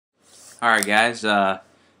Alright guys,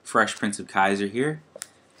 Fresh Prince of Kaiser here.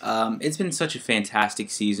 It's been such a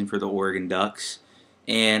fantastic season for the Oregon Ducks,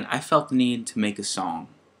 and I felt the need to make a song.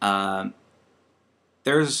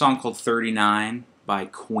 There's a song called 39 by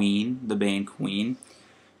Queen, the band Queen,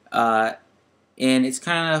 and it's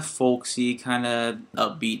kind of folksy, kind of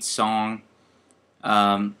upbeat song,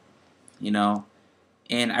 you know,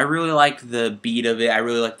 and I really like the beat of it, I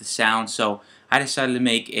really like the sound, so I decided to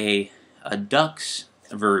make a Ducks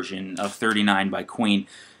version of 39 by Queen.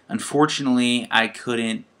 Unfortunately, I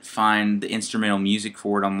couldn't find the instrumental music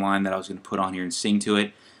for it online that I was going to put on here and sing to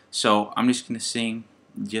it, so I'm just going to sing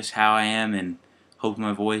just how I am and hope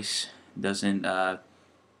my voice doesn't hurt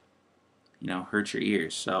your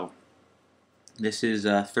ears. So this is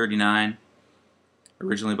 39,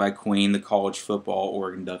 originally by Queen, the college football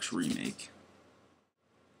Oregon Ducks remake.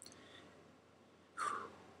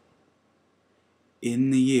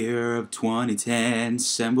 In the year of 2010,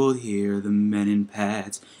 assembled here the men in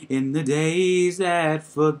pads. In the days that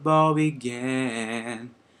football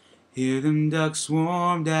began, here them Ducks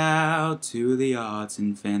swarmed out to the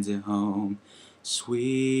autzen fans at home.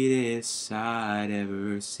 Sweetest sight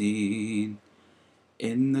ever seen.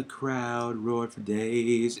 In the crowd roared for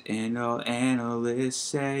days, and all analysts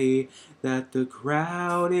say that the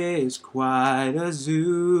crowd is quite a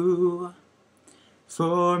zoo.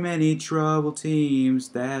 For many troubled teams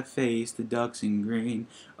that face the Ducks in green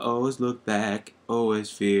always looked back, always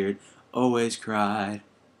feared, always cried.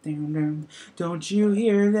 Don't you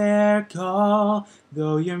hear their call,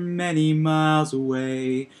 though you're many miles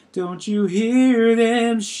away? Don't you hear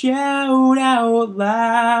them shout out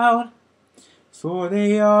loud? For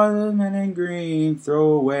they are the men in green.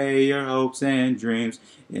 Throw away your hopes and dreams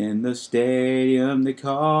in the stadium they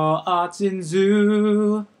call Autzen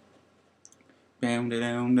Zoo. Down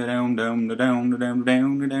down down down down down down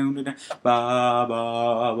down down ba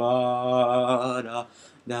ba ba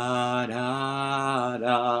da da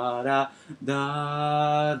da da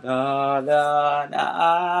da da da da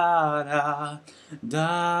da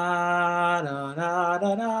da da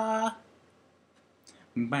da da.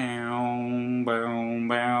 Bow bow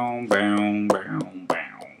bow bow bow bow.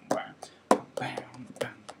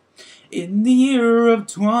 In the year of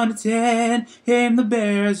 2010, came the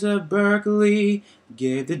Bears of Berkley,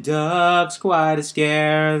 gave the Ducks quite a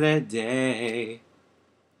scare that day.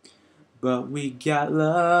 But we got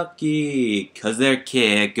lucky, 'cause their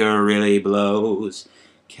kicker really blows.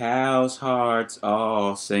 Cows' hearts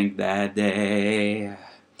all sank that day.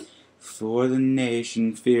 For the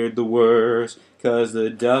nation feared the worst, 'cause the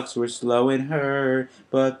Ducks were slow and hurt.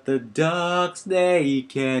 But the Ducks, they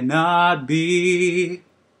cannot be.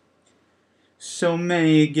 So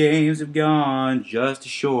many games have gone, just a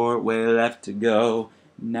short way left to go.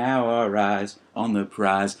 Now our eyes on the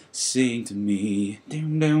prize, sing to me.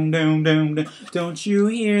 Down, down, down, down, down. Don't you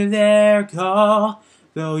hear their call,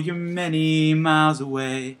 though you're many miles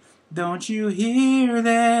away? Don't you hear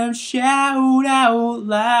them shout out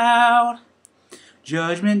loud?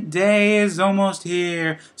 Judgment Day is almost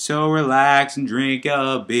here, so relax and drink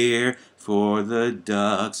a beer, for the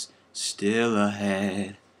Ducks still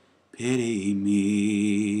ahead. Pity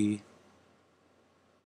me.